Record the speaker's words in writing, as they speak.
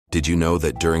Did you know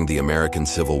that during the American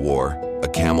Civil War, a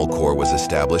Camel Corps was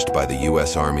established by the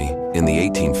U.S. Army? In the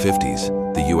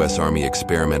 1850s, the U.S. Army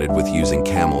experimented with using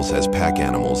camels as pack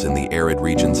animals in the arid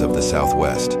regions of the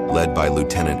Southwest. Led by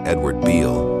Lieutenant Edward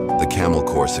Beale, the Camel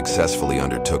Corps successfully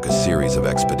undertook a series of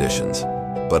expeditions.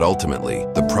 But ultimately,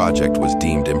 the project was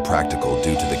deemed impractical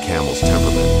due to the camel's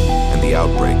temperament and the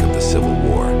outbreak of the Civil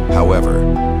War.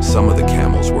 However, some of the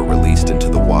camels were released into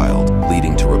the wild,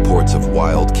 leading to reports of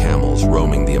wild camels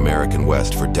roaming the American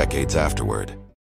West for decades afterward.